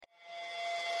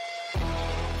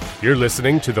You're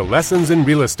listening to the Lessons in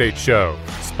Real Estate Show,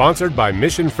 sponsored by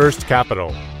Mission First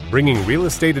Capital, bringing real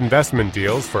estate investment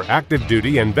deals for active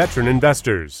duty and veteran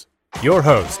investors. Your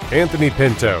host, Anthony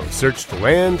Pinto, searched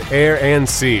land, air, and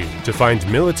sea to find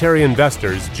military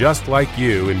investors just like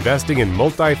you investing in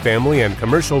multifamily and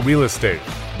commercial real estate,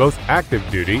 both active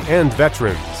duty and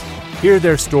veterans. Hear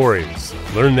their stories,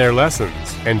 learn their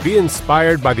lessons, and be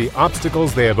inspired by the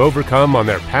obstacles they have overcome on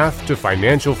their path to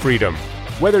financial freedom.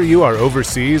 Whether you are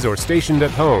overseas or stationed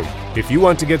at home, if you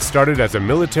want to get started as a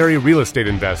military real estate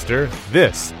investor,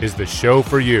 this is the show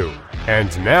for you.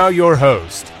 And now your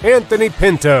host, Anthony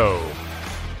Pinto.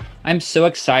 I'm so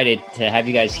excited to have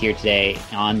you guys here today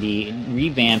on the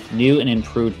revamped, new and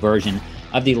improved version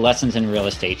of the Lessons in Real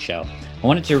Estate show. I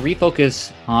wanted to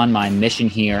refocus on my mission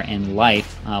here in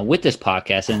life with this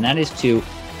podcast, and that is to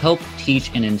help teach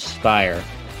and inspire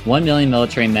 1 million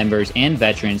military members and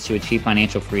veterans to achieve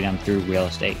financial freedom through real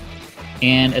estate.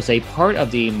 And as a part of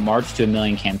the March to a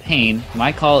Million campaign,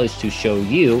 my call is to show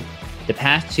you the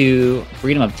path to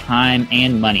freedom of time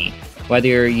and money,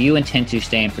 whether you intend to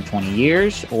stay in for 20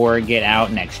 years or get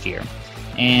out next year.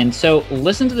 And so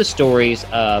listen to the stories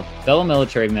of fellow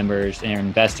military members and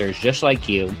investors just like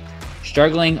you,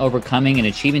 struggling, overcoming, and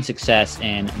achieving success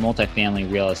in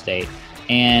multifamily real estate,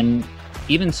 and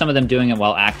even some of them doing it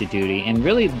while active duty, and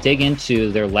really dig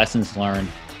into their lessons learned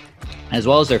as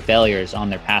well as their failures on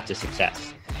their path to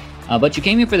success. But you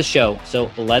came here for the show, so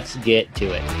let's get to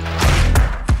it.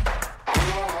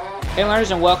 Hey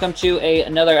learners, and welcome to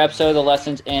another episode of the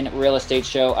Lessons in Real Estate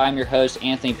show. I'm your host,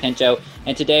 Anthony Pinto,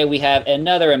 and today we have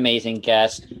another amazing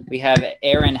guest. We have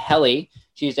Erin Helle.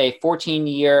 She's a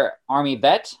 14-year Army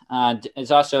vet,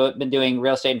 has also been doing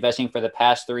real estate investing for the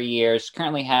past 3 years,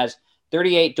 currently has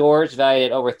 38 doors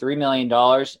valued at over $3 million,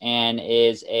 and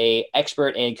is an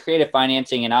expert in creative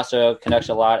financing and also conducts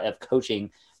a lot of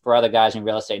coaching for other guys in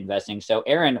real estate investing. So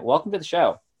Erin, welcome to the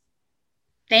show.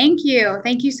 Thank you.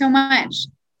 Thank you so much.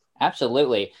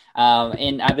 Absolutely.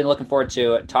 And I've been looking forward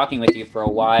to talking with you for a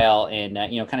while and,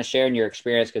 kind of sharing your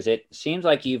experience, because it seems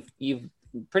like you've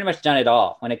pretty much done it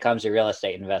all when it comes to real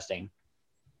estate investing.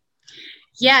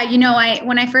 Yeah.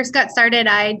 When I first got started,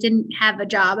 I didn't have a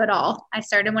job at all. I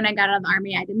started when I got out of the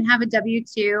Army. I didn't have a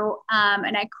W-2,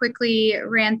 and I quickly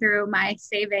ran through my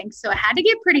savings. So I had to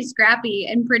get pretty scrappy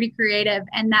and pretty creative.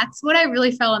 And that's what I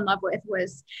really fell in love with,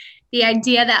 was the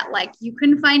idea that you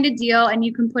can find a deal and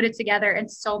you can put it together in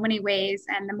so many ways.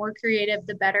 And the more creative,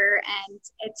 the better. And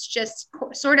it's just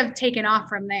sort of taken off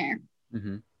from there.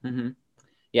 Mm-hmm. Mm-hmm.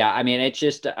 Yeah, I mean, it's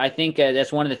just, I think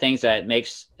that's one of the things that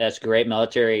makes us great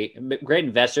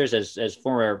investors as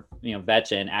former,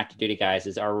 vets and active duty guys,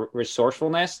 is our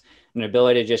resourcefulness and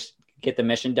ability to just get the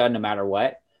mission done no matter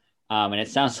what. And it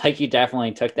sounds like you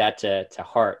definitely took that to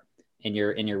heart in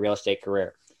your real estate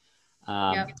career.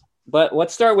 Yep. But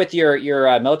let's start with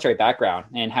your military background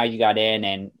and how you got in,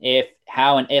 and if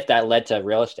that led to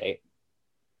real estate.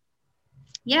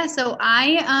 Yeah, so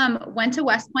I went to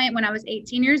West Point when I was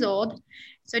 18 years old.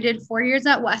 So I did 4 years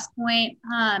at West Point,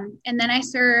 and then I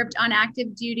served on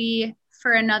active duty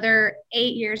for another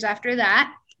 8 years after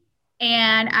that.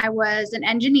 And I was an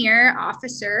engineer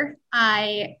officer.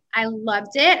 I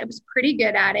loved it. I was pretty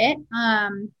good at it.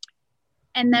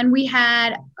 And then we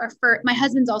had my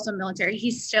husband's also military.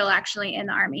 He's still actually in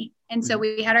the Army. And so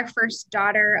we had our first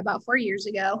daughter about 4 years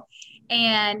ago.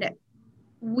 And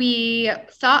we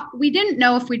didn't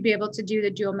know if we'd be able to do the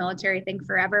dual military thing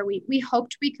forever. We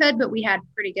hoped we could, but we had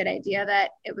a pretty good idea that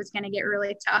it was going to get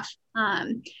really tough.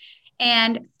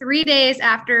 And 3 days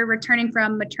after returning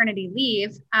from maternity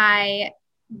leave, I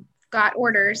got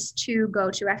orders to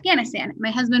go to Afghanistan. My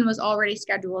husband was already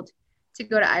scheduled to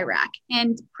go to Iraq.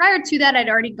 And prior to that, I'd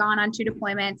already gone on 2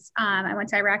 deployments. I went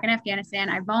to Iraq and Afghanistan.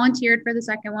 I volunteered for the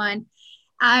second one.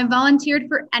 I volunteered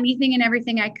for anything and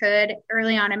everything I could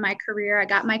early on in my career. I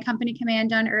got my company command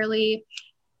done early,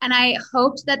 and I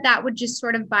hoped that would just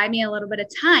sort of buy me a little bit of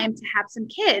time to have some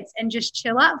kids and just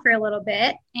chill out for a little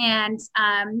bit. And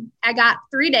I got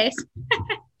 3 days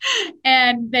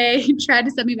and they tried to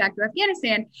send me back to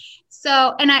Afghanistan.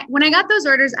 So, when I got those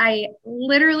orders, I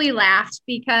literally laughed,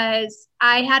 because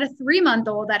I had a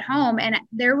 3-month-old at home and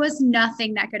there was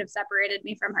nothing that could have separated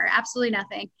me from her. Absolutely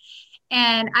nothing.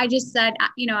 And I just said,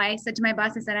 I said to my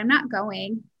boss, I said, I'm not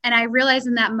going. And I realized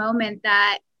in that moment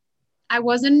that I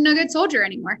wasn't a good soldier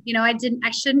anymore.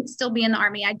 I shouldn't still be in the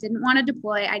Army. I didn't want to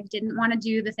deploy. I didn't want to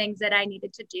do the things that I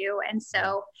needed to do. And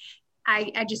so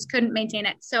I just couldn't maintain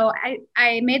it. So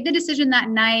I made the decision that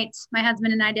night, my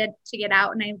husband and I did, to get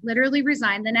out. And I literally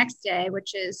resigned the next day,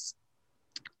 which is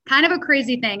kind of a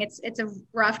crazy thing. It's a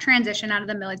rough transition out of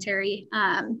the military.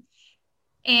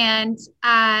 And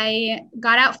I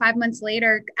got out 5 months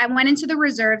later. I went into the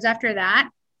reserves after that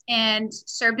and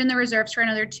served in the reserves for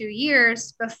another 2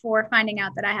 years before finding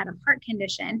out that I had a heart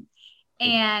condition.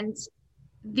 And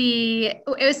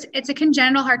it's a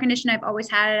congenital heart condition. I've always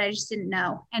had it. I just didn't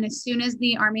know. And as soon as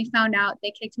the Army found out,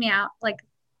 they kicked me out like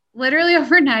literally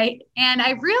overnight. And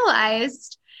I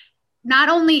realized not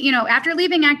only, after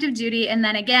leaving active duty and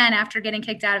then again after getting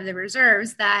kicked out of the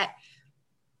reserves, that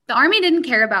the Army didn't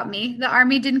care about me. The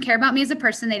Army didn't care about me as a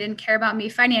person. They didn't care about me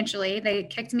financially. They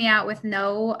kicked me out with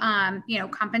no,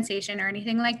 compensation or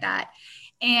anything like that.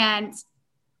 And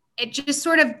it just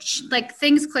sort of like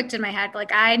things clicked in my head.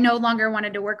 Like I no longer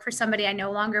wanted to work for somebody. I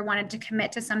no longer wanted to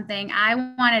commit to something. I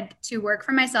wanted to work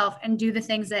for myself and do the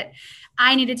things that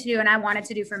I needed to do and I wanted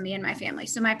to do for me and my family.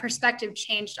 So my perspective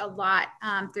changed a lot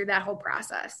through that whole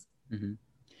process. Mm-hmm.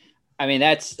 I mean,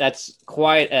 that's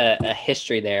quite a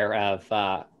history there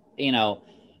of,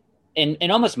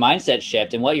 and almost mindset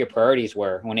shift and what your priorities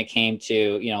were when it came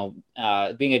to,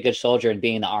 being a good soldier and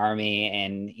being in the Army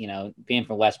and, being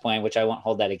from West Point, which I won't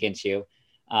hold that against you.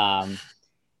 And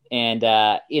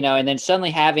then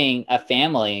suddenly having a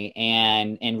family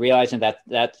and realizing that,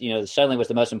 suddenly was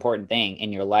the most important thing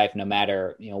in your life, no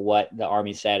matter, what the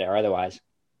Army said or otherwise.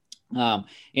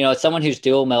 As someone who's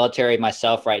dual military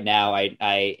myself right now,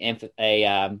 I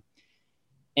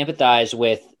empathize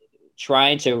with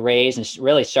trying to raise and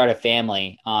really start a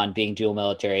family on being dual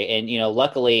military. And,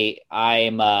 luckily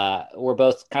we're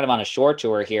both kind of on a short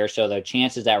tour here. So the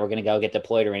chances that we're going to go get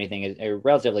deployed or anything are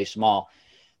relatively small.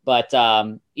 But,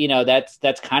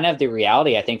 that's kind of the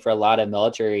reality, I think, for a lot of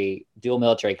dual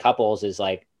military couples is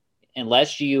like,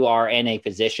 unless you are in a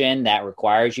position that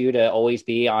requires you to always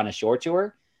be on a short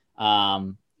tour,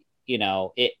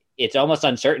 it's almost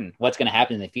uncertain what's going to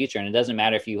happen in the future. And it doesn't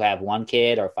matter if you have 1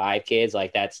 kid or 5 kids,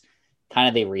 like that's kind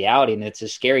of the reality. And it's a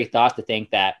scary thought to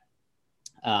think that,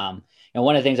 one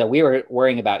of the things that we were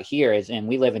worrying about here is, and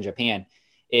we live in Japan,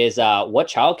 is what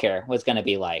childcare was going to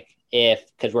be like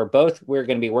because we're going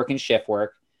to be working shift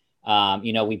work.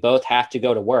 We both have to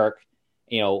go to work.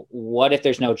 What if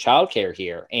there's no childcare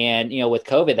here? And, with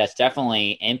COVID, that's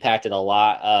definitely impacted a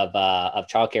lot of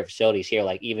childcare facilities here,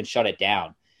 like even shut it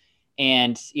down.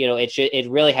 And, it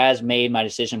really has made my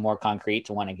decision more concrete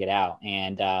to want to get out.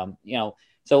 And,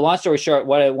 so long story short,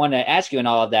 what I want to ask you in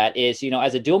all of that is,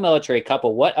 as a dual military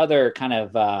couple, what other kind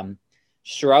of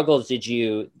struggles did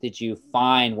you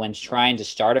find when trying to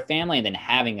start a family and then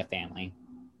having a family?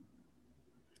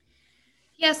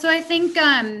 Yeah, so I think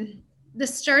the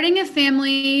starting a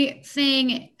family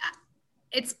thing,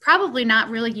 it's probably not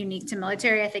really unique to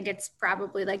military. I think it's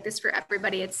probably like this for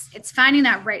everybody. It's finding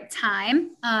that right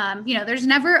time. There's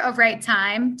never a right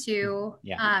time to,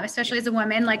 especially as a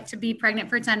woman, like to be pregnant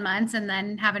for 10 months and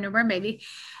then have a newborn baby.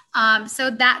 So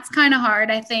that's kind of hard,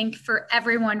 I think, for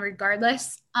everyone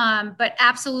regardless. But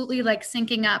absolutely like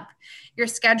syncing up your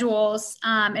schedules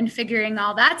and figuring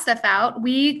all that stuff out.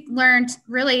 We learned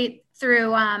really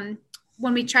through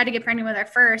when we tried to get pregnant with our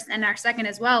first and our second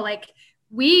as well, like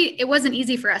it wasn't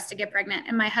easy for us to get pregnant.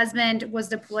 And my husband was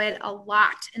deployed a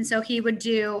lot. And so he would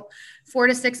do 4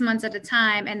 to 6 months at a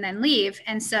time and then leave.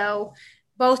 And so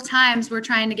both times we're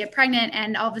trying to get pregnant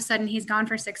and all of a sudden he's gone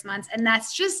for 6 months. And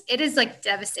it is like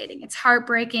devastating. It's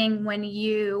heartbreaking when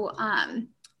you,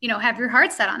 have your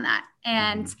heart set on that.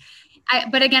 And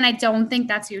but again, I don't think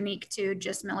that's unique to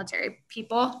just military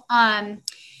people.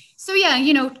 So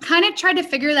yeah, kind of tried to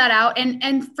figure that out.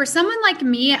 And for someone like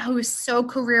me who is so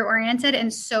career oriented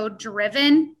and so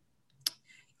driven,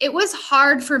 it was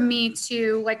hard for me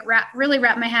to like really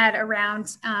wrap my head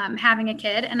around having a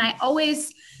kid. And I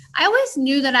always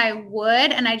knew that I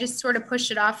would, and I just sort of pushed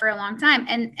it off for a long time.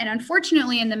 And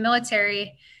unfortunately in the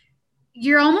military,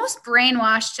 you're almost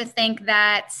brainwashed to think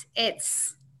that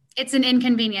it's an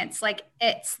inconvenience. Like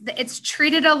it's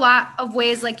treated a lot of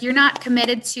ways. Like you're not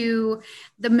committed to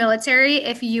the military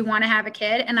if you want to have a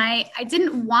kid. And I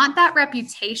didn't want that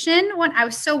reputation when I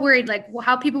was so worried, like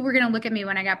how people were going to look at me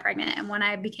when I got pregnant and when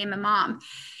I became a mom.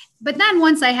 But then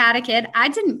once I had a kid, I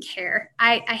didn't care.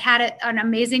 I had an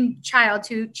amazing child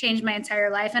who changed my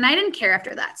entire life. And I didn't care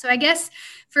after that. So I guess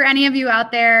for any of you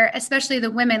out there, especially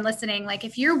the women listening, like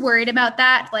if you're worried about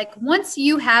that, like once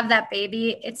you have that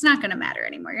baby, it's not going to matter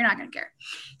anymore. You're not going to care.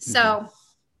 So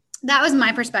that was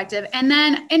my perspective.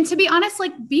 And to be honest,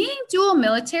 like being dual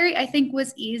military, I think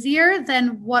was easier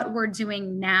than what we're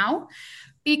doing now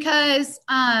because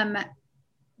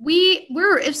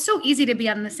it's so easy to be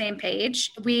on the same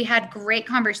page. We had great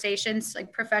conversations,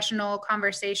 like professional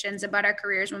conversations about our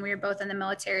careers when we were both in the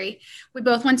military. We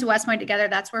both went to West Point together.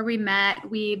 That's where we met.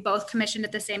 We both commissioned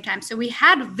at the same time. So we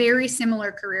had very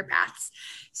similar career paths.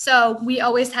 So we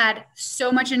always had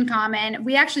so much in common.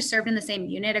 We actually served in the same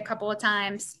unit a couple of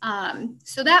times.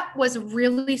 So that was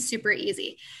really super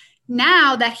easy.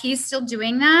 Now that he's still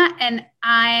doing that and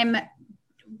I'm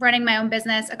running my own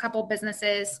business, a couple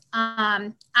businesses,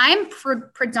 I'm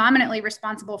predominantly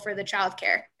responsible for the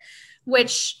childcare,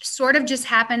 which sort of just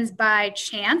happens by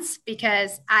chance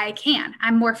because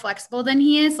I'm more flexible than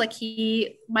he is. Like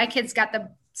my kids got the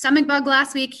stomach bug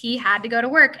last week. He had to go to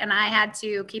work and I had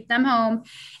to keep them home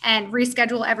and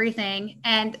reschedule everything.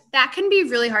 And that can be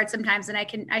really hard sometimes.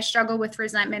 And I struggle with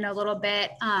resentment a little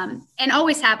bit. And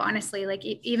always have, honestly, like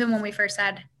even when we first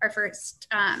had our first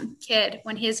kid,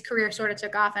 when his career sort of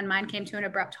took off and mine came to an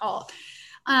abrupt halt.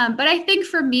 But I think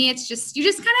for me, it's just, you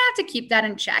just kind of have to keep that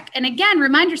in check. And again,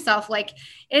 remind yourself, like,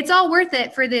 it's all worth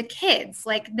it for the kids.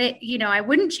 Like that, I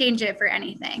wouldn't change it for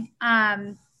anything.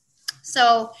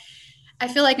 So I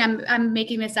feel like I'm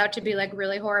making this out to be like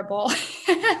really horrible,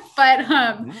 but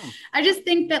I just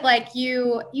think that like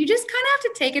you just kind of have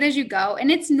to take it as you go. And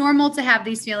it's normal to have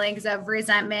these feelings of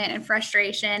resentment and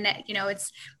frustration.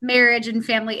 It's marriage and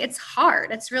family. It's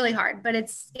hard. It's really hard, but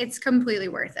it's completely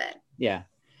worth it. Yeah.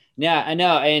 Yeah, I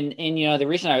know. And the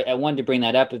reason I wanted to bring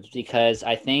that up is because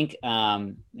I think,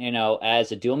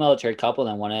 as a dual military couple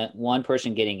and one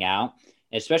person getting out,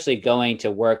 especially going to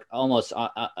work almost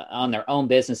on their own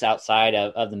business outside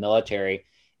of the military,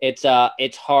 it's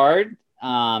hard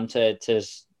to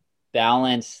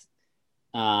balance.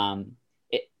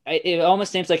 It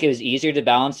almost seems like it was easier to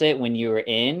balance it when you were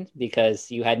in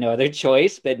because you had no other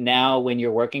choice. But now when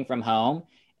you're working from home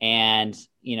and,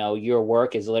 your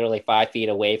work is literally 5 feet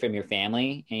away from your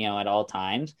family, at all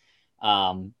times,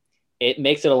 it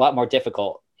makes it a lot more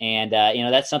difficult. And,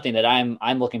 that's something that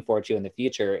I'm looking forward to in the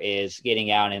future is getting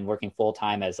out and working full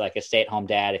time as like a stay-at-home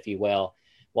dad, if you will,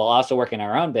 while also working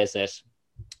our own business.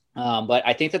 But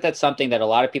I think that that's something that a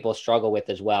lot of people struggle with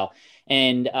as well.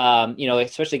 And,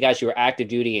 especially guys who are active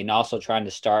duty and also trying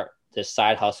to start this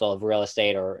side hustle of real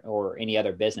estate or any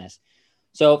other business.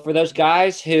 So for those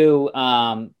guys who,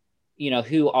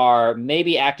 who are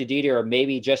maybe active duty or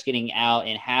maybe just getting out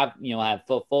and have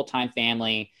full-time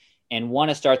family and want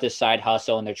to start this side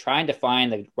hustle, and they're trying to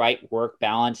find the right work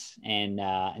balance and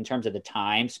in terms of the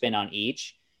time spent on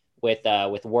each with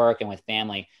work and with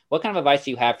family, what kind of advice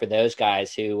do you have for those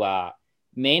guys who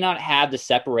may not have the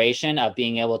separation of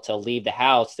being able to leave the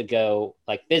house to go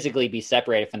like physically be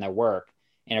separated from their work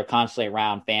and are constantly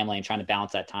around family and trying to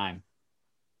balance that time?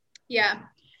 Yeah.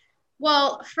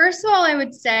 Well, first of all, I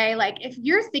would say, like, if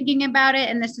you're thinking about it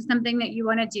and this is something that you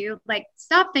want to do, like,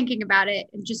 stop thinking about it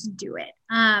and just do it.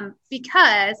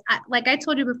 Because like I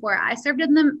told you before, I served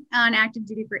on active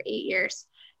duty for 8 years.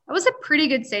 I was a pretty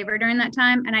good saver during that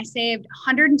time. And I saved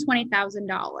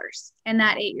 $120,000 in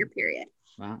that 8-year period.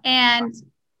 Wow. And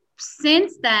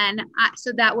since then,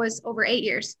 so that was over 8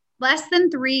 years, less than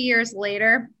 3 years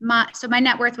later, my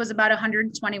net worth was about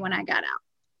 120 when I got out.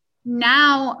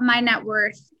 Now my net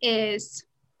worth is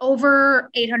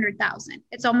over 800,000.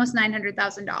 It's almost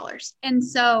 $900,000.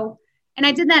 And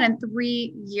I did that in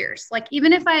 3 years. Like,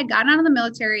 even if I had gotten out of the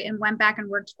military and went back and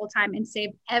worked full time and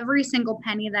saved every single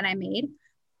penny that I made,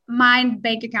 my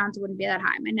bank accounts wouldn't be that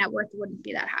high. My net worth wouldn't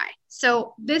be that high.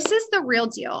 So this is the real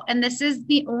deal. And this is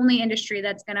the only industry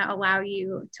that's going to allow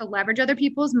you to leverage other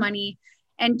people's money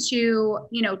and to,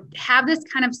 have this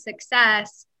kind of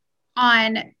success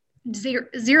on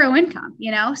zero income,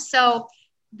 So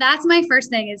that's my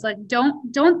first thing is like,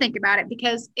 don't think about it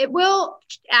because it will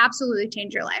absolutely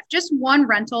change your life. Just one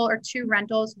rental or 2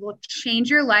 rentals will change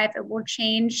your life. It will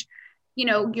change,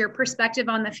 your perspective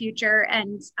on the future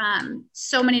and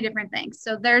so many different things.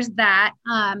 So there's that.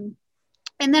 And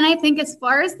then I think as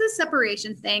far as the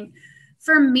separation thing,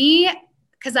 for me,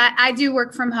 because I do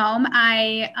work from home.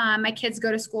 My kids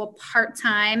go to school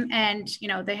part-time and,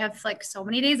 they have like so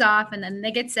many days off and then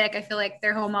they get sick. I feel like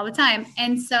they're home all the time.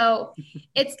 And so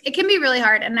it can be really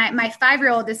hard. And my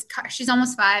 5-year-old she's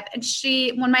almost 5. And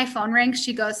when my phone rings,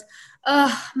 she goes,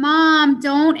 "Oh, Mom,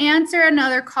 don't answer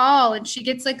another call." And she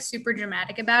gets like super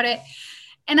dramatic about it.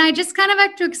 And I just kind of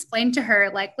have to explain to her,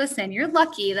 like, listen, you're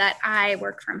lucky that I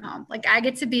work from home. Like, I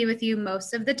get to be with you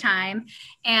most of the time.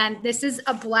 And this is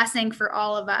a blessing for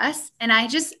all of us. And I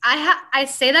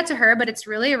say that to her, but it's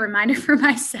really a reminder for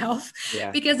myself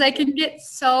because I can get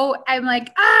I'm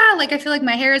like, like, I feel like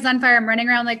my hair is on fire. I'm running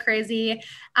around like crazy.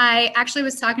 I actually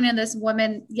was talking to this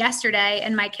woman yesterday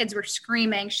and my kids were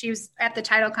screaming. She was at the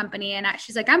title company and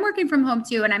she's like, I'm working from home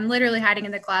too. And I'm literally hiding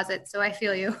in the closet. So I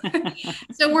feel you.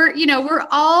 So we're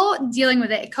all dealing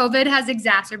with it. COVID has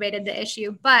exacerbated the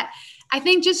issue, but I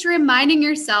think just reminding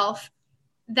yourself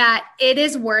that it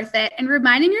is worth it and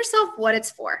reminding yourself what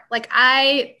it's for. Like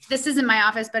this isn't my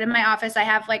office, but in my office, I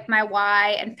have like my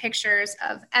why and pictures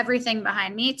of everything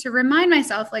behind me to remind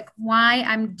myself like why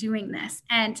I'm doing this.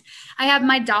 And I have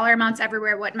my dollar amounts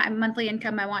everywhere, what my monthly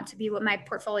income I want to be, what my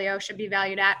portfolio should be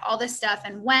valued at, all this stuff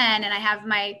and when, and I have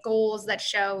my goals that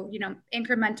show,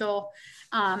 incremental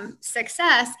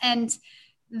success. And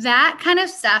that kind of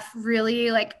stuff really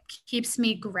like keeps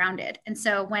me grounded. And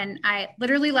so when I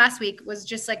literally last week was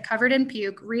just like covered in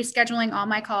puke, rescheduling all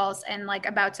my calls and like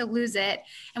about to lose it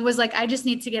and was like, I just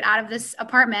need to get out of this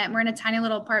apartment. We're in a tiny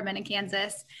little apartment in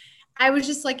Kansas. I was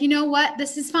just like, you know what?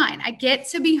 This is fine. I get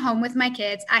to be home with my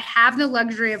kids. I have the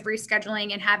luxury of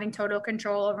rescheduling and having total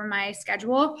control over my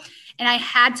schedule. And I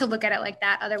had to look at it like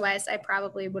that. Otherwise, I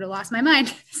probably would have lost my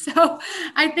mind. So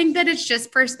I think that it's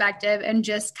just perspective and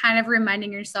just kind of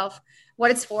reminding yourself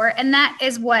what it's for. And that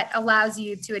is what allows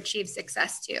you to achieve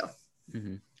success too.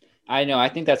 Mm-hmm. I know. I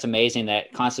think that's amazing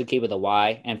that constantly keep with the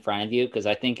why in front of you. Cause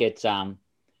I think it's,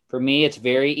 for me, it's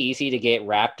very easy to get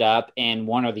wrapped up in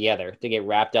one or the other, to get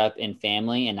wrapped up in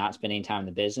family and not spending time in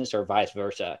the business or vice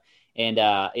versa. And,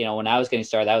 when I was getting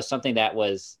started, that was something that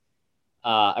was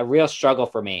a real struggle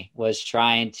for me, was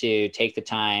trying to take the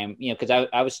time, because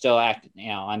I was still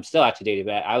I'm still active duty,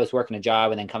 but I was working a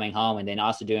job and then coming home and then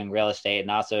also doing real estate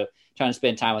and also trying to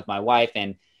spend time with my wife.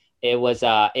 And it was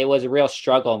a real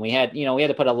struggle. And we had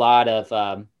to put a lot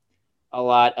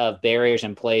of barriers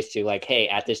in place to like, hey,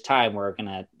 at this time, we're going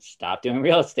to stop doing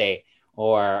real estate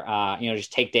or,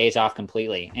 just take days off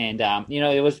completely. And,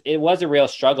 it was a real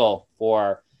struggle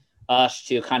for us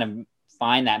to kind of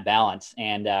find that balance.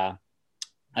 And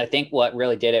I think what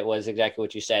really did it was exactly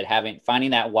what you said,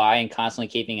 finding that why and constantly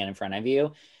keeping it in front of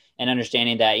you and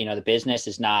understanding that,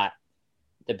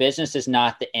 the business is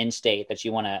not the end state that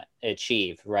you want to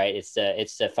achieve, right? It's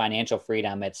the financial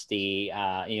freedom. It's the,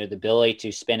 the ability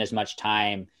to spend as much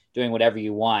time doing whatever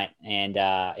you want and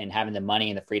having the money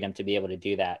and the freedom to be able to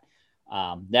do that.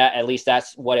 That, at least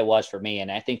that's what it was for me.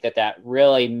 And I think that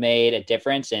really made a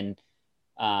difference. And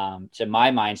to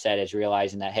my mindset is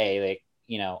realizing that, hey, like,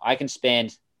 I can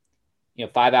spend,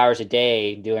 5 hours a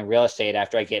day doing real estate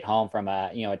after I get home from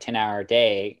a 10-hour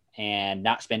day and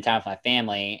not spend time with my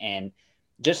family. And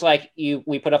just like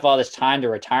we put off all this time to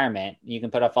retirement, you can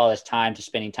put off all this time to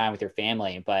spending time with your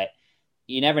family, but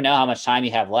you never know how much time you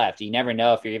have left. You never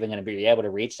know if you're even going to be able to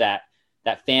reach that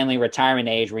family retirement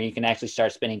age where you can actually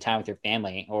start spending time with your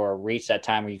family, or reach that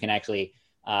time where you can actually,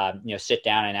 sit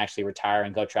down and actually retire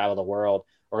and go travel the world,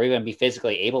 or even be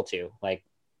physically able to. Like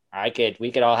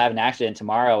we could all have an accident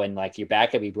tomorrow and like your back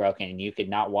could be broken and you could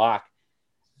not walk,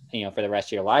 for the rest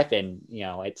of your life. And,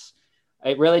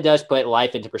 it really does put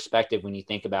life into perspective when you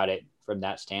think about it from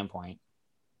that standpoint.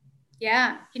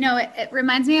 Yeah. It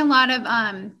reminds me a lot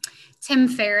of Tim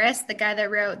Ferriss, the guy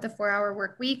that wrote The 4-Hour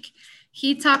Workweek.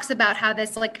 He talks about how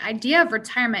this like idea of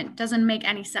retirement doesn't make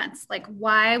any sense. Like,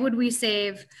 why would we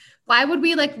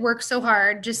like work so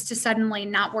hard just to suddenly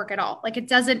not work at all? Like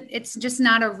it's just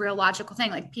not a real logical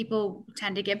thing. Like people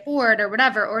tend to get bored or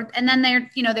whatever, and then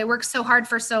they work so hard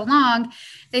for so long.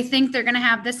 They think they're going to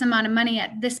have this amount of money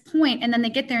at this point, and then they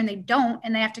get there and they don't,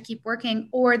 and they have to keep working,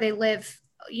 or they live,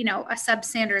 a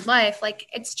substandard life. Like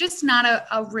it's just not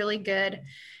a really good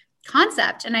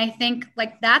concept. And I think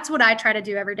like, that's what I try to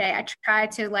do every day. I try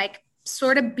to like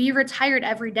sort of be retired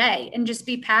every day and just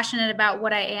be passionate about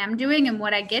what I am doing and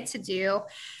what I get to do.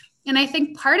 And I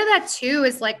think part of that too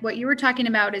is like what you were talking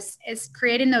about is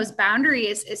creating those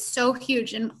boundaries is so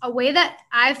huge. And a way that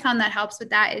I've found that helps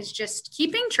with that is just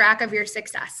keeping track of your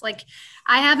success. Like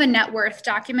I have a net worth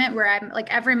document where I'm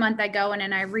like, every month I go in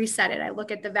and I reset it. I look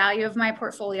at the value of my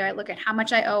portfolio. I look at how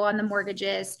much I owe on the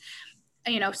mortgages,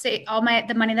 say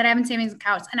the money that I have in savings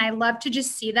accounts. And I love to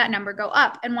just see that number go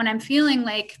up. And when I'm feeling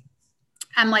like,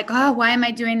 oh, why am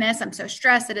I doing this? I'm so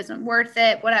stressed. It isn't worth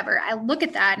it, whatever. I look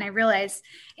at that and I realize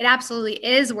it absolutely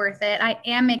is worth it. I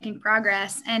am making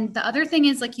progress. And the other thing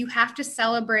is like, you have to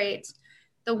celebrate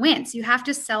the wins. You have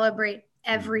to celebrate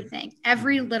everything,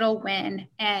 every little win.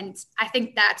 And I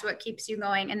think that's what keeps you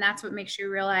going. And that's what makes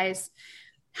you realize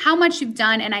how much you've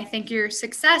done. And I think your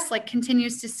success like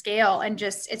continues to scale and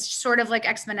just, it's sort of like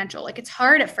exponential. Like it's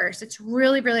hard at first. It's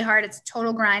really, really hard. It's a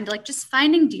total grind. Like just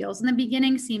finding deals in the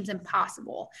beginning seems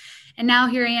impossible. And now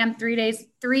here I am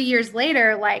 3 years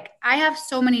later, like I have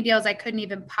so many deals I couldn't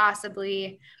even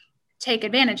possibly take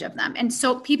advantage of them. And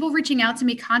so people reaching out to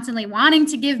me constantly wanting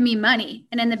to give me money.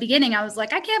 And in the beginning, I was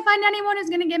like, I can't find anyone who's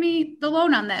going to give me the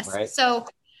loan on this. Right. So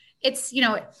it's,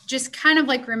 just kind of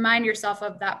like remind yourself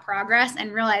of that progress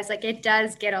and realize like it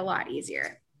does get a lot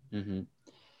easier. Mm-hmm.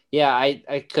 Yeah,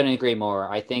 I couldn't agree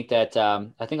more. I think that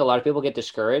I think a lot of people get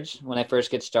discouraged when they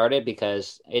first get started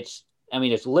because it's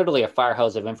literally a fire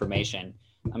hose of information.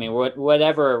 I mean,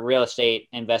 whatever real estate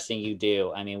investing you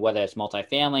do, I mean, whether it's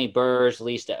multifamily, BRRRRs,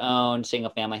 lease to own,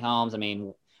 single family homes, I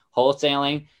mean,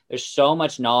 wholesaling, there's so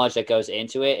much knowledge that goes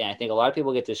into it. And I think a lot of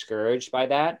people get discouraged by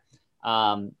that.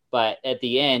 But at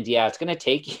the end, yeah, it's going to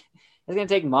take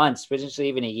months, potentially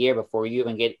even a year before you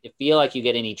even feel like you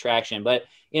get any traction. But,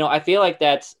 I feel like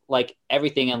that's like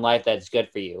everything in life that's good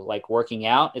for you. Like working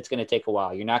out, it's going to take a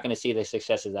while. You're not going to see the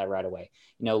success of that right away.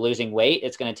 Losing weight,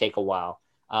 it's going to take a while.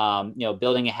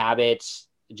 Building habits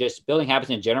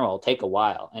in general take a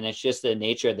while. And it's just the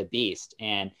nature of the beast.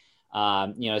 And,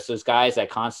 it's those guys that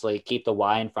constantly keep the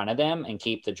why in front of them and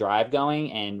keep the drive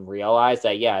going and realize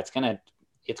that, yeah, it's going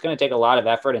to take a lot of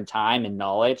effort and time and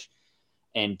knowledge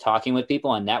and talking with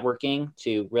people and networking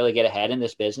to really get ahead in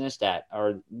this business that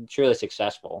are truly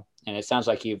successful. And it sounds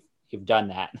like you've done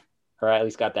that, or at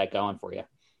least got that going for you.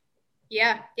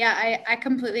 Yeah. I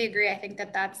completely agree. I think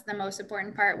that that's the most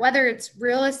important part, whether it's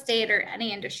real estate or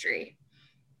any industry.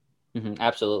 Mm-hmm,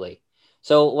 absolutely.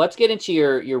 So let's get into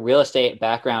your real estate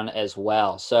background as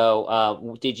well.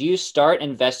 So did you start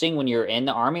investing when you were in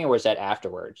the Army, or was that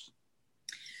afterwards?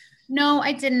 No,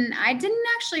 I didn't. I didn't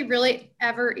actually really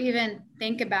ever even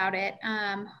think about it.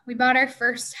 We bought our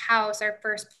first house, our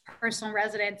first personal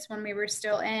residence when we were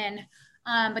still in,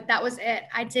 but that was it.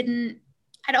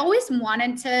 I'd always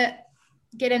wanted to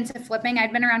get into flipping.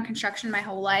 I'd been around construction my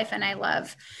whole life and I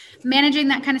love managing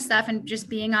that kind of stuff and just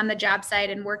being on the job site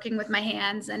and working with my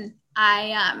hands. And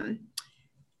I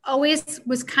always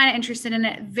was kind of interested in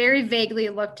it, very vaguely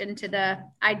looked into the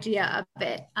idea of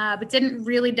it, but didn't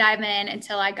really dive in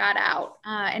until I got out.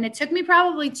 And it took me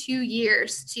probably 2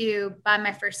 years to buy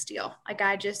my first deal. Like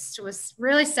I just was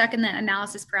really stuck in the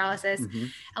analysis paralysis. Mm-hmm.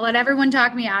 I let everyone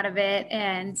talk me out of it.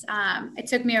 And it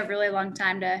took me a really long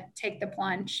time to take the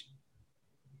plunge.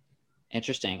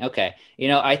 Interesting. Okay.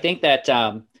 I think that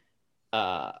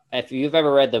if you've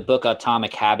ever read the book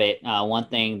Atomic Habit, one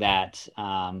thing that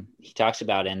he talks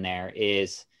about in there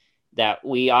is that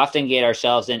we often get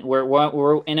ourselves in,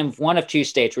 we're in one of two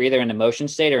states. We're either in the motion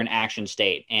state or an action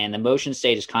state. And the motion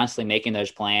state is constantly making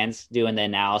those plans, doing the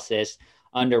analysis,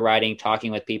 underwriting,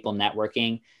 talking with people,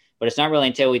 networking. But it's not really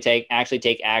until we actually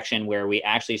take action where we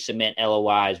actually submit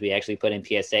LOIs, we actually put in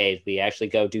PSAs, we actually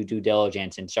go do due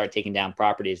diligence and start taking down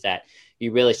properties that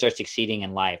you really start succeeding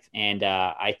in life. And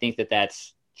I think that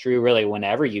that's true really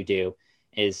whenever you do,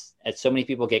 is that so many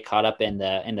people get caught up in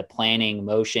the planning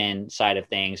motion side of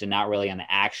things and not really on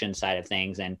the action side of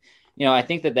things. And, I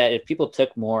think that if people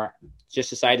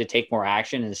decided to take more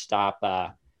action and stop,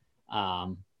 running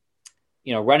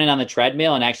on the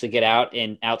treadmill and actually get out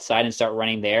and outside and start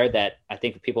running there, that I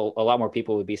think a lot more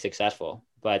people would be successful.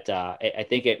 But I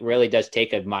think it really does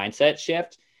take a mindset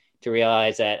shift to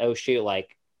realize that, oh shoot,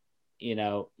 like, you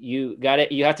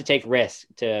have to take risks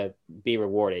to be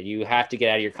rewarded. You have to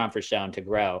get out of your comfort zone to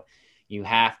grow. You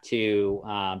have to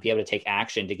be able to take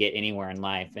action to get anywhere in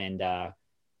life. And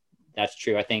that's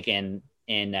true, I think, in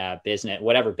business,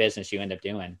 whatever business you end up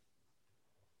doing.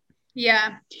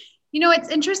 Yeah. It's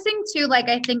interesting too. Like,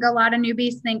 I think a lot of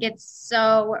newbies think it's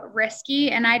so risky,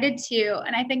 and I did too.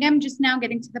 And I think I'm just now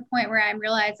getting to the point where I'm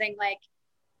realizing like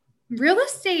real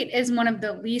estate is one of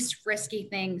the least risky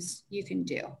things you can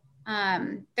do.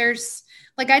 There's,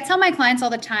 like, I tell my clients all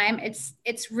the time,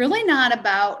 it's really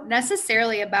not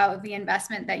necessarily about the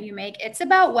investment that you make. It's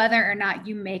about whether or not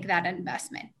you make that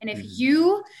investment. And if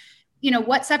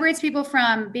what separates people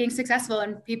from being successful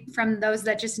and from those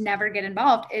that just never get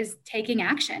involved is taking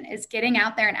action, is getting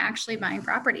out there and actually buying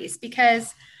properties.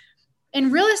 Because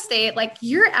in real estate, like,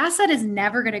 your asset is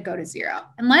never going to go to zero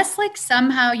unless like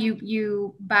somehow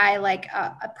you buy like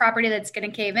a property that's going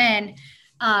to cave in.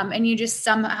 And you just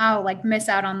somehow like miss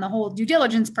out on the whole due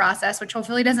diligence process, which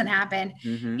hopefully doesn't happen.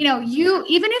 Mm-hmm.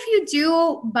 Even if you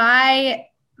do buy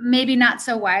maybe not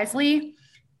so wisely,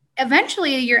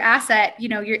 eventually your asset,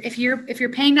 if you're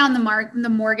paying down the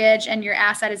mortgage and your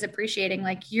asset is appreciating,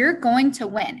 like, you're going to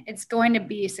win. It's going to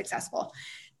be successful.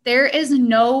 There is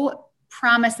no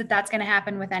promise that that's going to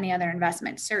happen with any other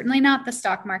investment. Certainly not the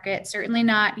stock market, certainly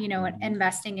not,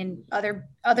 investing in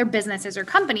other businesses or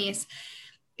companies.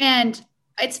 And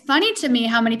it's funny to me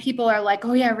how many people are like,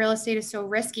 oh yeah, real estate is so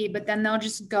risky, but then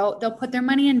they'll put their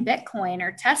money in Bitcoin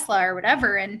or Tesla or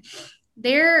whatever. And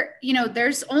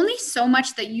there's only so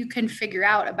much that you can figure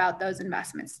out about those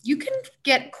investments. You can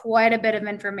get quite a bit of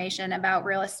information about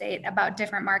real estate, about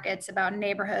different markets, about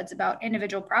neighborhoods, about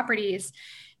individual properties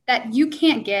that you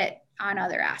can't get on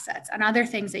other assets, on other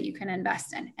things that you can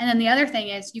invest in. And then the other thing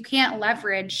is you can't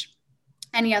leverage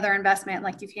any other investment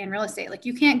like you can real estate. Like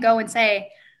you can't go and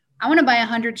say, I want to buy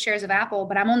 100 shares of Apple,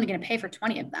 but I'm only going to pay for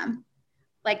 20 of them.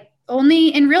 Like only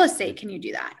in real estate can you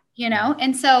do that,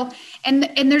 And so,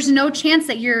 and there's no chance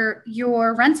that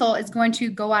your rental is going to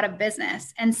go out of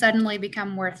business and suddenly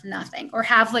become worth nothing or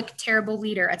have like terrible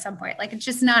leader at some point. Like it's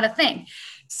just not a thing.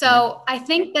 So I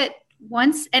think that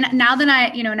now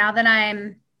that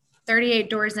I'm 38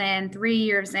 doors in, 3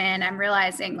 years in, I'm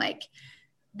realizing like,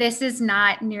 this is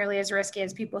not nearly as risky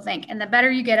as people think. And the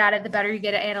better you get at it, the better you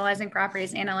get at analyzing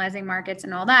properties, analyzing markets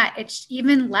and all that, it's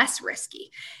even less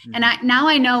risky. Mm-hmm. And now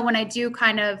I know when I do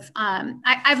kind of,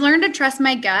 I've learned to trust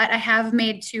my gut. I have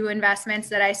made 2 investments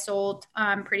that I sold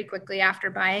pretty quickly after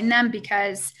buying them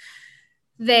because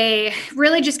they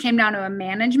really just came down to a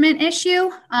management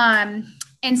issue.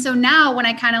 And so now when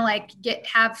I kind of like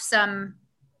have some,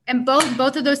 and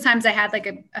both of those times I had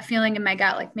like a feeling in my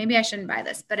gut, like maybe I shouldn't buy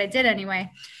this, but I did anyway,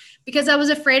 because I was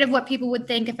afraid of what people would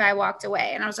think if I walked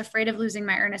away, and I was afraid of losing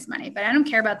my earnest money, but I don't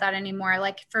care about that anymore.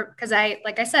 Because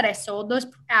like I said, I sold those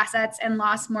assets and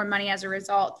lost more money as a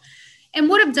result and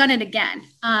would have done it again.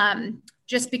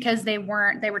 Just because they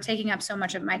were taking up so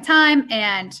much of my time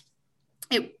and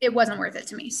it wasn't worth it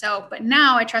to me. So, but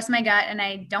now I trust my gut and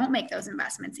I don't make those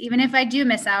investments. Even if I do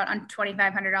miss out on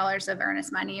 $2,500 of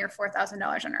earnest money or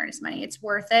 $4,000 on earnest money, it's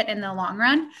worth it in the long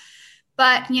run.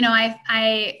 But,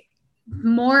 the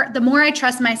more I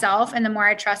trust myself and the more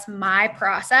I trust my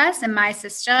process and my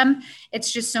system,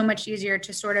 it's just so much easier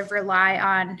to sort of rely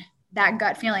on that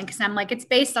gut feeling. Cause I'm like, it's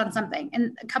based on something.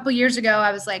 And a couple of years ago,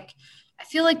 I was like, I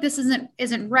feel like this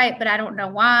isn't right, but I don't know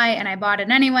why. And I bought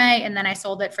it anyway. And then I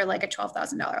sold it for like a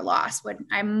 $12,000 loss when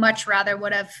I much rather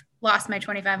would have lost my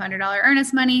 $2,500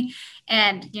 earnest money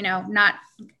and, not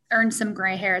earned some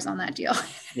gray hairs on that deal.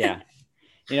 Yeah.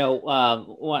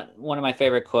 One of my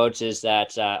favorite quotes is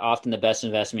that often the best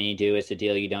investment you do is the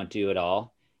deal you don't do at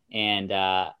all. And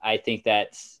I think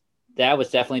that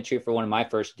was definitely true for one of my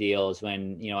first deals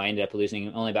when, I ended up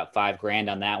losing only about $5,000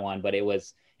 on that one, but it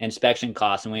was inspection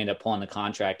costs and we ended up pulling the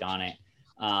contract on it.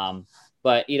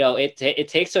 But it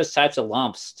takes those types of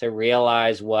lumps to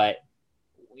realize to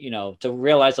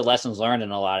realize the lessons learned in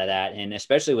a lot of that. And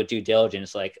especially with due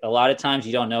diligence, like a lot of times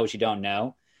you don't know what you don't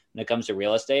know when it comes to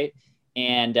real estate.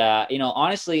 And,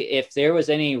 honestly, if there was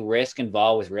any risk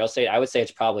involved with real estate, I would say it's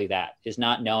probably that is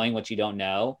not knowing what you don't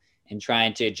know and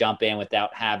trying to jump in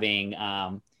without having,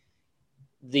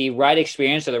 the right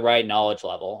experience or the right knowledge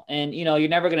level. And, you're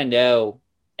never going to know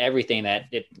everything that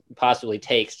it possibly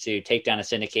takes to take down a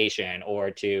syndication or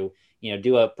to,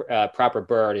 do a proper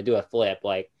BRRRR, to do a flip,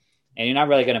 and you're not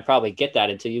really going to probably get that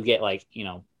until you get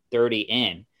 30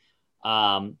 in.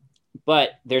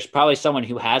 But there's probably someone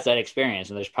who has that experience,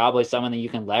 and there's probably someone that you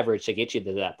can leverage to get you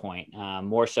to that point,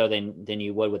 more so than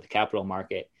you would with the capital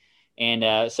market.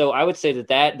 And so I would say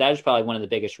that is probably one of the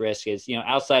biggest risks is,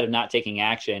 outside of not taking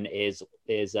action is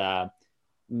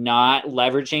not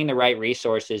leveraging the right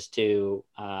resources to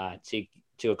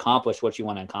accomplish what you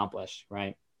want to accomplish.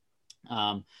 Right.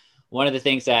 One of the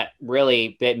things that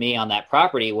really bit me on that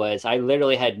property was I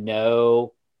literally had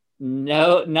nothing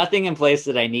in place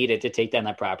that I needed to take down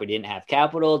that property. Didn't have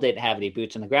capital, didn't have any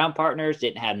boots on the ground partners,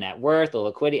 didn't have net worth or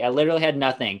liquidity. I literally had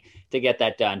nothing to get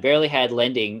that done. Barely had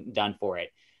lending done for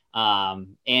it.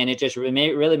 And it just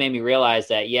really made me realize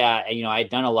that, I'd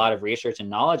done a lot of research and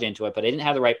knowledge into it, but I didn't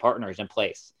have the right partners in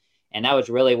place. And that was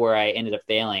really where I ended up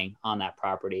failing on that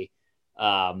property.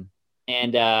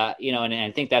 And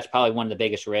I think that's probably one of the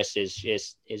biggest risks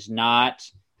is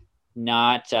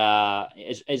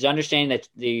understanding that,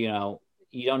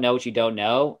 you don't know what you don't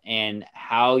know and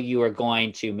how you are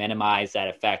going to minimize that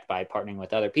effect by partnering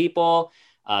with other people,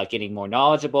 getting more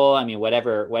knowledgeable. I mean,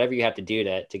 whatever you have to do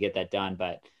to get that done.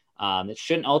 But it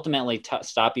shouldn't ultimately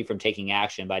stop you from taking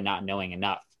action by not knowing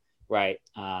enough, right?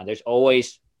 There's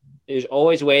always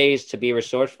ways to be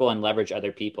resourceful and leverage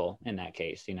other people in that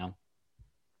case,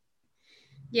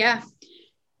 Yeah.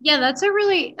 Yeah, that's a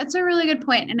really good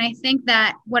point. And I think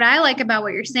that what I like about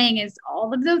what you're saying is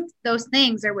all of those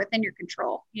things are within your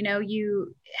control. You know,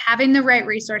 you having the right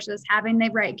resources, having the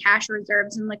right cash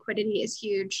reserves and liquidity is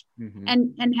huge. Mm-hmm.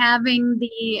 And having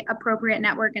the appropriate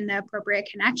network and the appropriate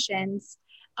connections,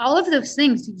 all of those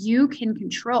things you can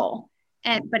control.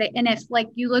 And if like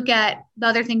you look at the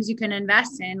other things you can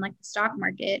invest in, like the stock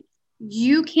market,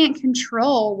 you can't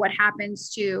control what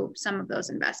happens to some of those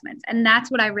investments. And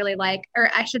that's what I really like, or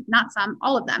I should not some,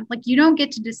 all of them. Like you don't get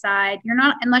to decide, you're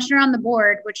not, unless you're on the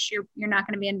board, which you're not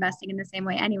going to be investing in the same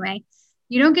way anyway.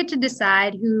 You don't get to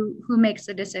decide who makes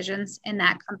the decisions in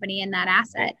that company and that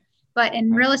asset. But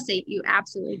in real estate, you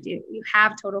absolutely do. You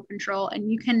have total control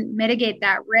and you can mitigate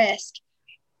that risk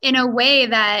in a way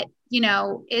that, you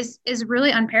know, is really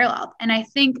unparalleled. And I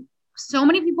think so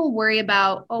many people worry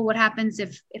about, oh, what happens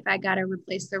if I got to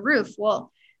replace the roof?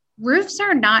 Well, roofs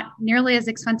are not nearly as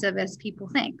expensive as people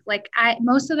think. Like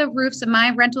most of the roofs of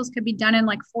my rentals could be done in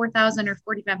like 4,000 or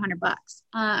 4,500 bucks.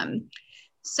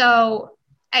 So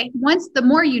once the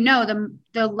more you know,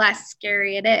 the less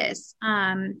scary it is.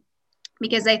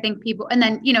 Because I think people, and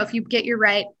then, you know, if you get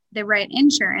the right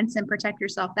insurance and protect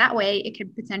yourself that way, it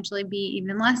could potentially be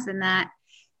even less than that.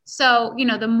 So, you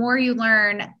know, the more you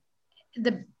learn,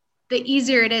 the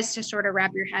easier it is to sort of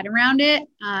wrap your head around it.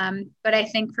 But I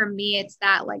think for me, it's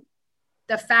that like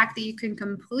the fact that you can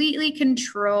completely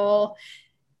control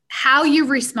how you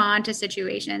respond to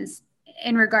situations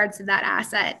in regards to that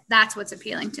asset. That's what's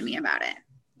appealing to me about it.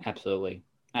 Absolutely.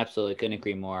 Absolutely. Couldn't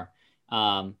agree more.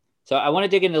 So I want to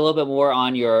dig into a little bit more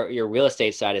on your real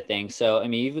estate side of things. So, I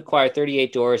mean, you've acquired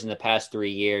 38 doors in the past 3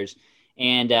 years.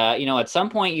 And, you know, at some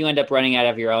point you end up running out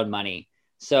of your own money.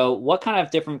 So what kind of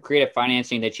different creative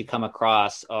financing that you come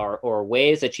across or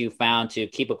ways that you found to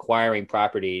keep acquiring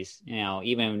properties, you know,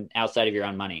 even outside of your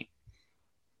own money?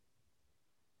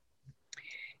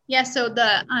 Yeah. So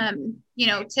you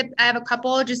know, I have a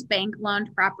couple of just bank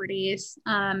loaned properties,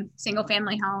 single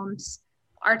family homes.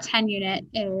 Our 10 unit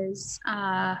is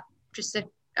just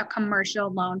a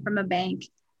commercial loan from a bank.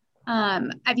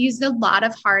 I've used a lot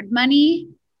of hard money,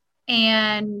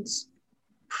 and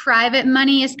private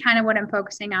money is kind of what I'm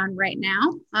focusing on right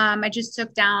now. I just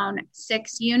took down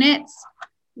 6 units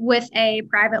with a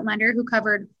private lender who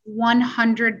covered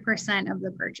 100% of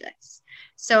the purchase.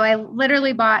 So I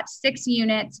literally bought 6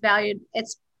 units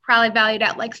it's probably valued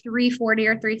at like $340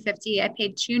 or $350. I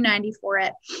paid $290 for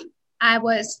it. I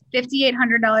was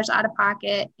 $5,800 out of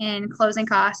pocket in closing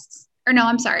costs. Or no,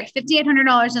 I'm sorry,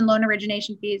 $5,800 in loan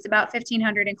origination fees, about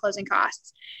 $1,500 in closing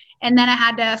costs. And then I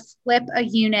had to flip a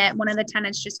unit. One of the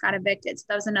tenants just got evicted. So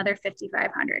that was another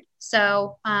 $5,500.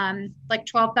 So like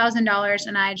 $12,000.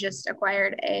 And I just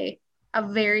acquired a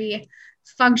very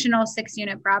functional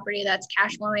 6-unit property that's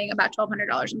cash flowing about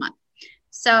 $1,200 a month.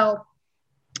 So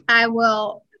I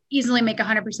will easily make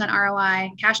 100%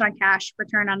 ROI, cash on cash,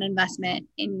 return on investment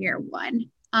in year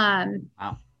one.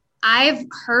 Wow. I've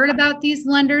heard about these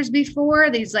lenders before,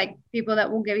 these like people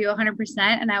that will give you 100%.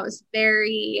 And I was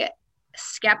very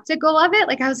skeptical of it.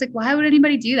 Like I was like, why would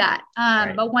anybody do that?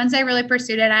 Right. But once I really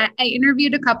pursued it, I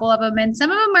interviewed a couple of them, and some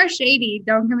of them are shady.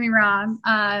 Don't get me wrong.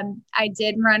 I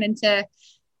did run into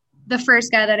the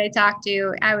first guy that I talked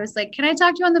to. I was like, can I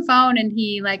talk to you on the phone? And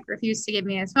he like refused to give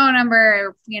me his phone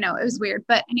number. You know, it was weird.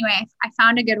 But anyway, I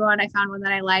found a good one. I found one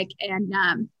that I like,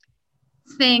 and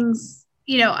things,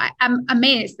 you know, I'm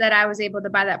amazed that I was able to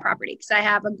buy that property because I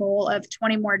have a goal of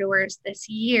 20 more doors this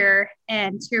year.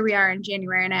 And here we are in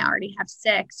January, and I already have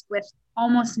 6 with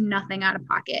almost nothing out of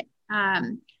pocket.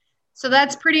 So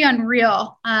that's pretty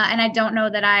unreal. And I don't know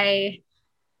that I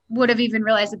would have even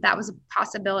realized that was a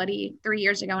possibility 3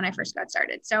 years ago when I first got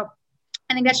started. So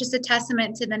I think that's just a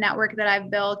testament to the network that I've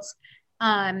built.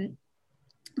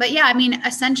 But yeah, I mean,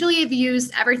 essentially I've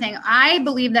used everything. I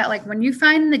believe that like when you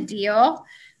find the deal,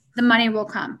 the money will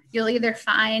come. You'll either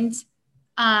find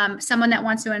someone that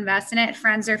wants to invest in it,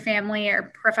 friends or family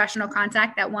or professional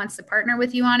contact that wants to partner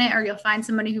with you on it, or you'll find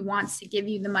somebody who wants to give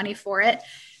you the money for it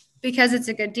because it's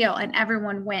a good deal and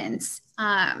everyone wins.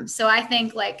 So I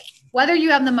think like whether you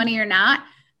have the money or not,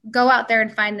 go out there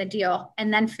and find the deal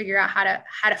and then figure out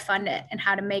how to fund it and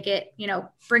how to make it, you know,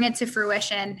 bring it to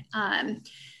fruition.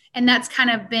 And that's kind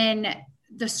of been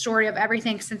the story of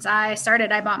everything since I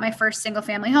started. I bought my first single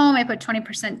family home. I put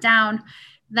 20% down.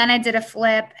 Then I did a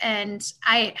flip and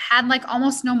I had like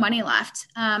almost no money left.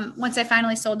 Once I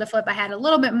finally sold the flip, I had a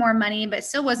little bit more money, but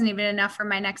still wasn't even enough for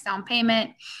my next down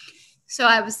payment. So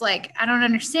I was like, I don't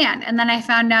understand. And then I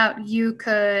found out you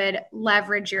could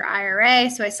leverage your IRA.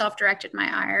 So I self-directed my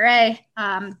IRA.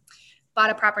 bought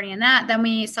a property in that. Then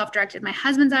we self-directed my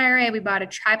husband's IRA. We bought a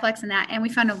triplex in that, and we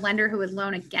found a lender who would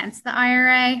loan against the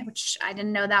IRA, which I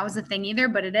didn't know that was a thing either,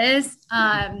 but it is.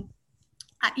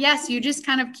 Yes, you just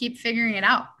kind of keep figuring it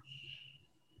out.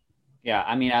 Yeah,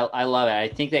 I mean, I love it. I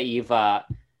think that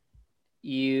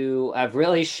you have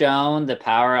really shown the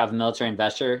power of a military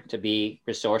investor to be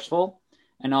resourceful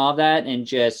and all of that, and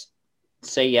just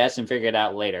say yes and figure it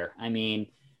out later. I mean,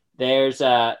 there's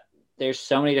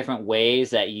so many different ways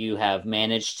that you have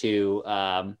managed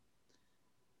to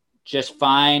just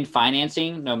find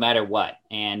financing no matter what.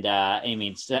 And I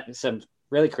mean, some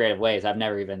really creative ways I've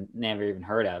never even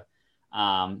heard of.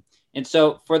 And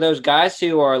so for those guys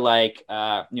who are like,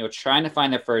 trying to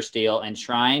find their first deal and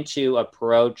trying to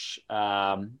approach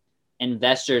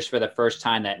investors for the first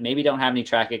time that maybe don't have any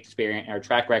track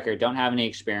record, don't have any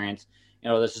experience,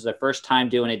 this is their first time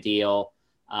doing a deal,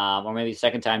 or maybe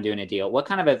second time doing a deal. What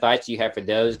kind of advice do you have for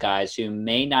those guys who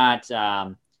may not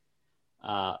have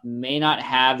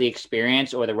the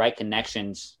experience or the right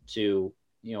connections to,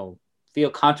 feel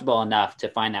comfortable enough to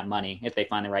find that money if they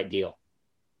find the right deal?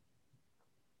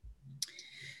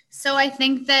 So I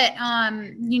think that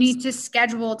you need to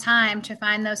schedule time to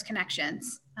find those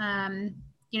connections.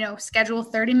 Schedule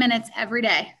 30 minutes every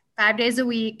day, 5 days a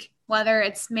week,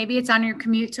 whether maybe it's on your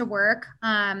commute to work,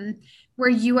 where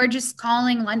you are just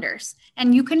calling lenders.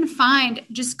 And you can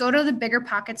just go to the Bigger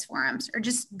Pockets forums or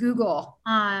just Google,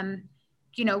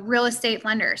 real estate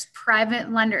lenders, private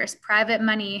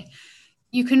money.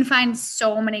 You can find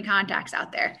so many contacts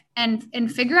out there and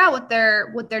figure out what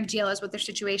their deal is, what their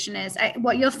situation is.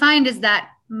 What you'll find is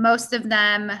that most of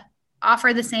them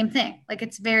offer the same thing. Like,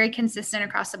 it's very consistent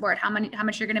across the board. How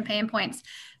much you're going to pay in points,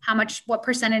 what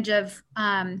percentage of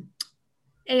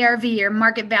ARV or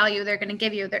market value they're going to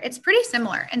give you. It's pretty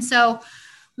similar. And so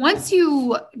once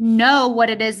you know what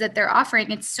it is that they're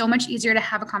offering, it's so much easier to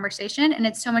have a conversation, and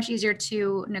it's so much easier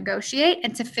to negotiate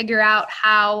and to figure out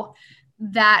how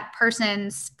that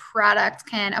person's product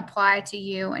can apply to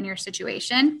you and your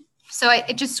situation. So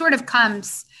it just sort of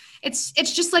comes, it's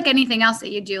just like anything else that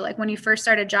you do. Like when you first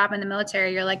start a job in the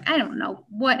military, you're like, I don't know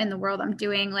what in the world I'm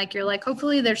doing. Like, you're like,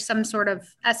 hopefully there's some sort of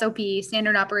SOP,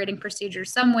 standard operating procedure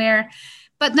somewhere.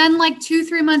 But then like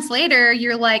 2-3 months later,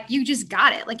 you're like, you just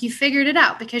got it. Like, you figured it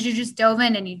out because you just dove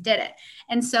in and you did it.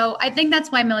 And so I think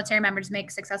that's why military members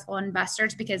make successful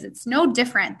investors, because it's no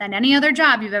different than any other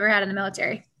job you've ever had in the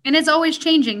military. And it's always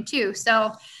changing too.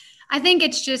 So I think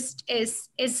it's just is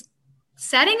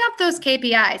setting up those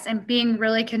KPIs and being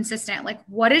really consistent. Like,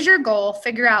 what is your goal?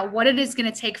 Figure out what it is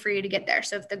going to take for you to get there.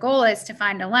 So if the goal is to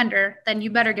find a lender, then you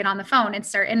better get on the phone and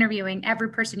start interviewing every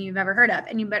person you've ever heard of.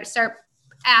 And you better start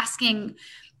asking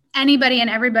anybody and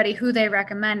everybody who they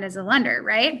recommend as a lender,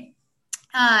 right?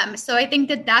 So I think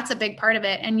that that's a big part of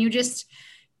it. And you just,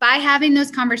 by having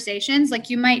those conversations, like,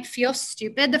 you might feel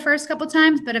stupid the first couple of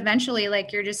times, but eventually, like,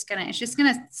 it's just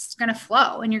gonna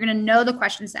flow, and you're gonna know the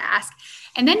questions to ask.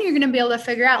 And then you're gonna be able to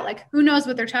figure out, like, who knows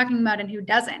what they're talking about and who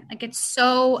doesn't. Like,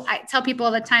 I tell people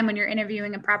all the time, when you're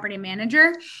interviewing a property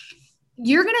manager,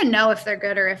 you're going to know if they're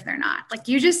good or if they're not. Like,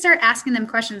 you just start asking them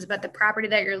questions about the property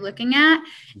that you're looking at.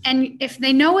 And if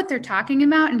they know what they're talking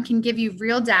about and can give you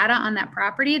real data on that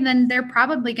property, then they're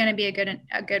probably going to be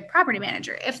a good property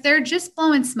manager. If they're just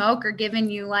blowing smoke or giving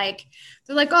you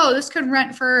they're like, oh, this could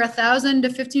rent for $1,000 to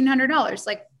 $1,500.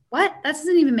 Like, what? That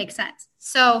doesn't even make sense.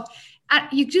 So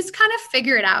you just kind of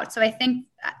figure it out. So I think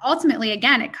ultimately,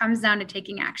 again, it comes down to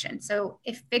taking action. So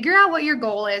figure out what your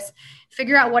goal is,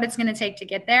 figure out what it's going to take to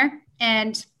get there.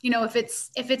 And, if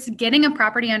it's getting a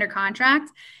property under contract,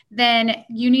 then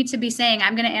you need to be saying,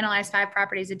 I'm going to analyze 5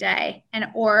 properties a day,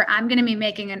 or I'm going to be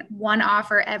making one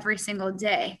offer every single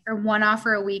day, or one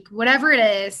offer a week, whatever it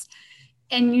is.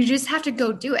 And you just have to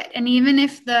go do it. And even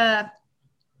if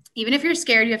you're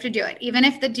scared, you have to do it. Even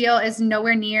if the deal is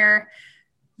nowhere near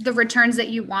the returns that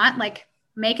you want, like,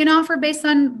 make an offer based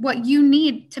on what you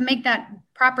need to make that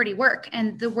property work.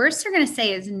 And the worst they're going to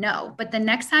say is no. But the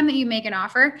next time that you make an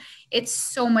offer, it's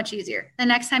so much easier. The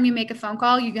next time you make a phone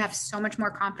call, you have so much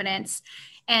more confidence.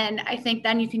 And I think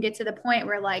then you can get to the point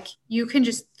where, like, you can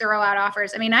just throw out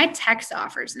offers. I mean, I text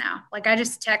offers now. Like, I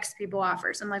just text people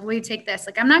offers. I'm like, will you take this?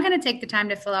 Like, I'm not going to take the time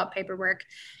to fill out paperwork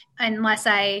unless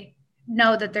I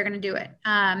know that they're going to do it.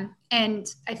 And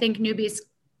I think newbies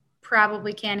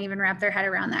probably can't even wrap their head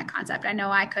around that concept. I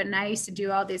know I couldn't. I used to do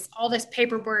all this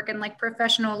paperwork and like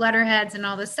professional letterheads and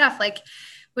all this stuff, like,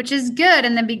 which is good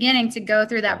in the beginning to go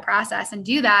through that process and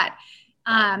do that.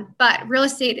 But real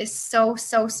estate is so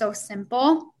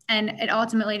simple, and it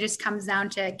ultimately just comes down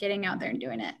to getting out there and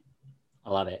doing it. I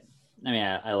love it. I mean,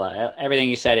 I love it. Everything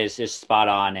you said is just spot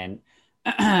on. And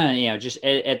just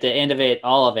at the end of it,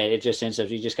 all of it, it just ends up,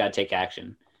 you just got to take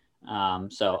action. I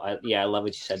love what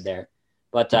you said there.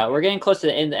 But we're getting close to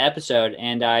the end of the episode,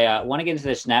 and I want to get into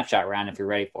the snapshot round if you're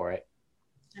ready for it.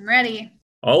 I'm ready.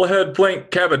 All ahead plank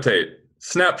cavitate.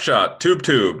 Snapshot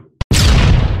tube.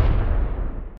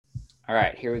 All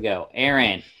right, here we go.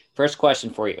 Erin, first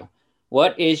question for you.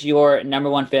 What is your number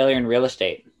one failure in real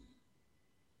estate?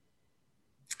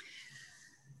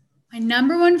 My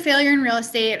number one failure in real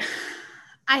estate,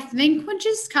 I think, would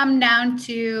just come down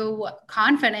to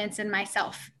confidence in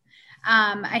myself.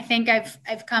 I think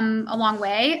I've come a long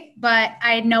way, but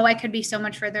I know I could be so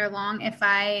much further along if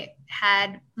I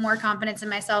had more confidence in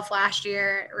myself last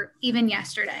year or even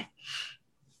yesterday.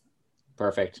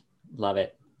 Perfect. Love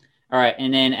it. All right.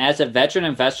 And then as a veteran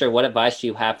investor, what advice do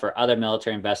you have for other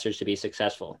military investors to be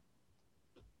successful?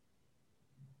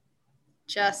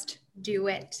 Just do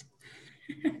it.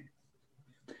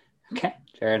 Okay.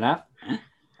 Fair enough.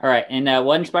 All right. And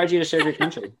what inspired you to serve your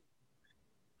country?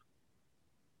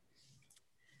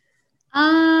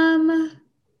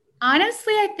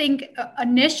 Honestly, I think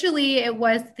initially it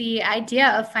was the idea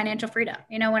of financial freedom.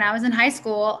 When I was in high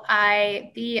school,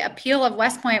 the appeal of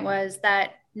West Point was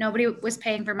that nobody was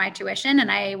paying for my tuition and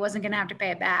I wasn't going to have to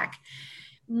pay it back.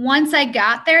 Once I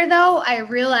got there, though, I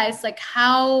realized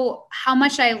how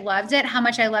much I loved it, how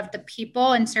much I loved the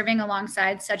people and serving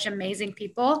alongside such amazing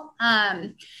people.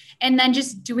 And then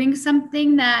just doing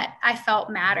something that I felt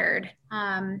mattered.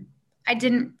 I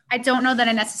don't know that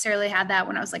I necessarily had that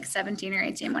when I was like 17 or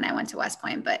 18 when I went to West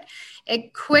Point, but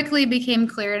it quickly became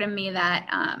clear to me that,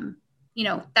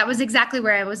 that was exactly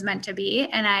where I was meant to be.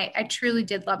 And I truly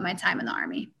did love my time in the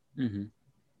Army. Mm-hmm.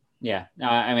 Yeah. No,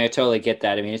 I mean, I totally get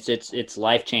that. I mean, it's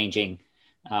life-changing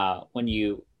when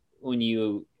you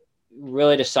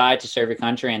really decide to serve your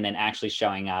country and then actually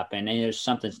showing up. And it was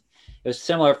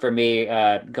similar for me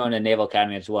going to Naval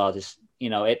Academy as well. Just,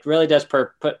 it really does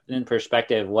put in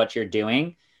perspective what you're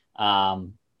doing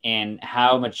and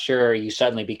how mature you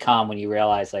suddenly become when you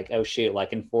realize like, oh shoot,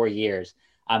 like in 4 years,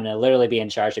 I'm going to literally be in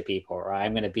charge of people, or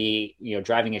I'm going to be,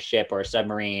 driving a ship or a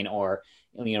submarine, or,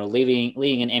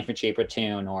 leading an infantry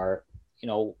platoon, or,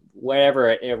 wherever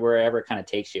it kind of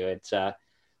takes you. It's a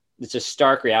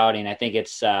stark reality. And I think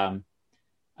it's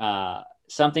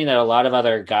something that a lot of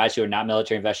other guys who are not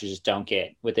military investors just don't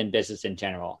get within business in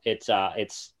general. It's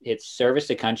service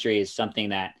to country is something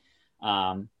that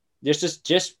there's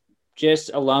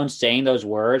just alone saying those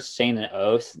words, saying an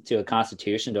oath to a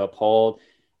constitution to uphold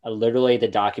literally the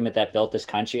document that built this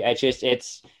country. It's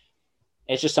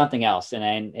just something else.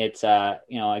 And it's,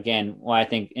 again, why I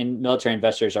think military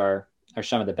investors are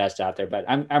some of the best out there, but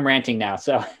I'm ranting now.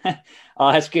 So I'll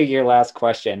ask you your last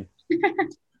question.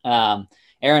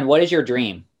 Erin, what is your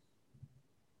dream?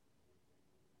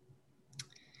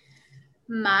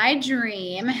 My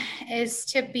dream is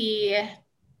to be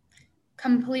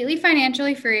completely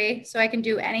financially free so I can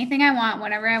do anything I want,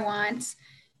 whenever I want,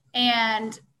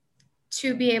 and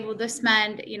to be able to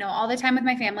spend, all the time with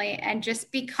my family and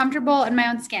just be comfortable in my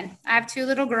own skin. I have 2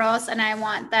 little girls and I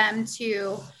want them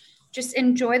to just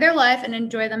enjoy their life and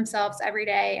enjoy themselves every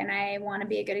day. And I want to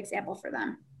be a good example for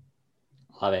them.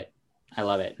 Love it. I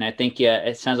love it. And I think,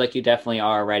 it sounds like you definitely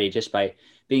are already just by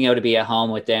being able to be at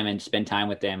home with them and spend time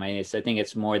with them. I think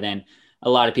it's more than a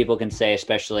lot of people can say,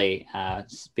 especially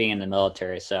being in the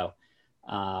military. So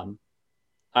I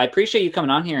appreciate you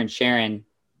coming on here and sharing,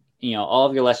 all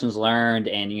of your lessons learned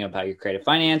and, about your creative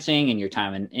financing and your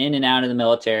time in and out of the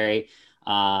military,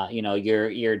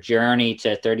 your journey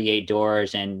to 38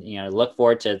 doors, and, look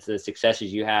forward to the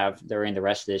successes you have during the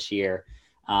rest of this year.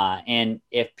 And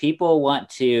if people want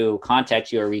to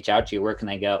contact you or reach out to you, where can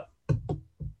they go?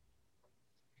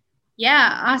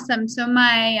 Yeah, awesome. So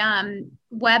my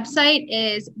website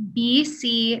is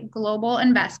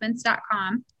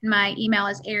bcglobalinvestments.com. My email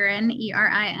is Erin,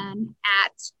 ERIN,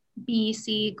 at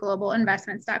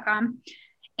bcglobalinvestments.com.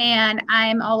 And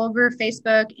I'm all over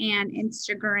Facebook and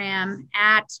Instagram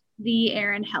at the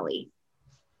Erin Helle.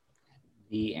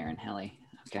 The Erin Helle.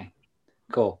 Okay,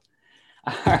 cool.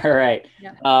 All right.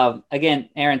 Yeah. Again,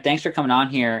 Erin, thanks for coming on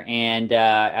here. And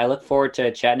I look forward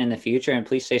to chatting in the future, and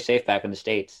please stay safe back in the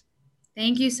States.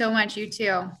 Thank you so much. You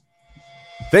too.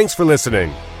 Thanks for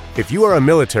listening. If you are a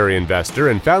military investor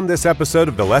and found this episode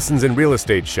of the Lessons in Real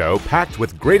Estate show packed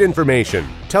with great information,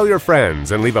 tell your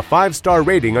friends and leave a 5-star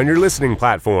rating on your listening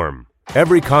platform.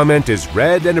 Every comment is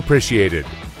read and appreciated.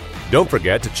 Don't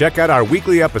forget to check out our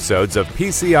weekly episodes of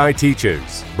PCI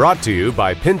Teaches, brought to you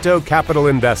by Pinto Capital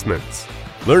Investments.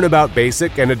 Learn about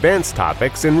basic and advanced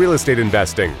topics in real estate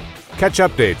investing. Catch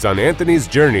updates on Anthony's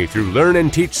journey through Learn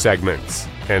and Teach segments.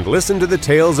 and listen to the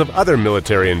tales of other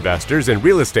military investors and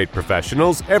real estate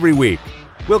professionals every week.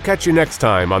 We'll catch you next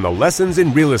time on the Lessons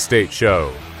in Real Estate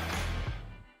show.